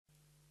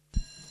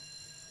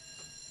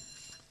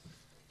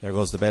There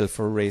goes the bell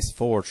for race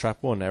 4, trap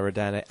 1,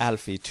 ERIDANI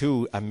ALPHA,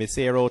 2, a MISS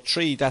AERO,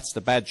 3, that's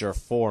the Badger,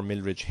 4,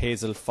 MILLRIDGE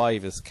HAZEL,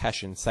 5 is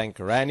CASHEN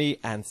SANKARANI,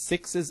 and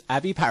 6 is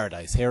ABBEY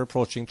PARADISE. Here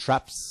approaching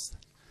traps.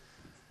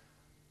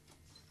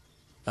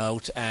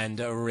 Out and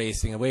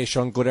racing away,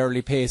 showing good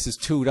early paces.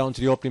 2 down to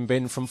the opening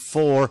bend from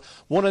 4.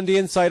 1 on the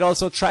inside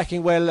also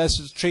tracking well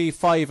as 3,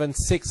 5 and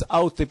 6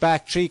 out the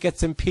back. 3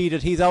 gets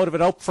impeded, he's out of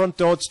it. Up front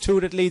though, it's 2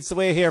 that leads the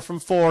way here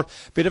from 4.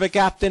 Bit of a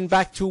gap then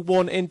back to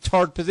 1 in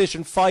third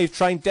position. 5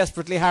 trying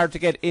desperately hard to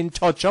get in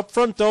touch. Up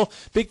front though,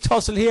 big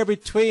tussle here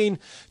between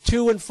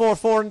 2 and 4.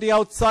 4 on the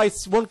outside,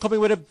 1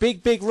 coming with a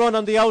big run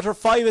on the outer.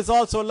 5 is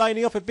also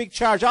lining up a big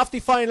charge off the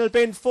final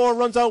bend. 4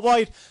 runs out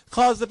wide,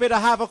 caused a bit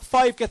of havoc.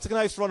 5 gets a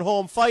nice run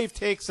home. 5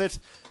 takes it,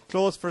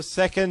 close for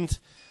second.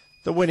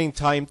 The winning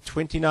time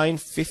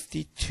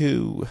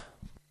 29:52.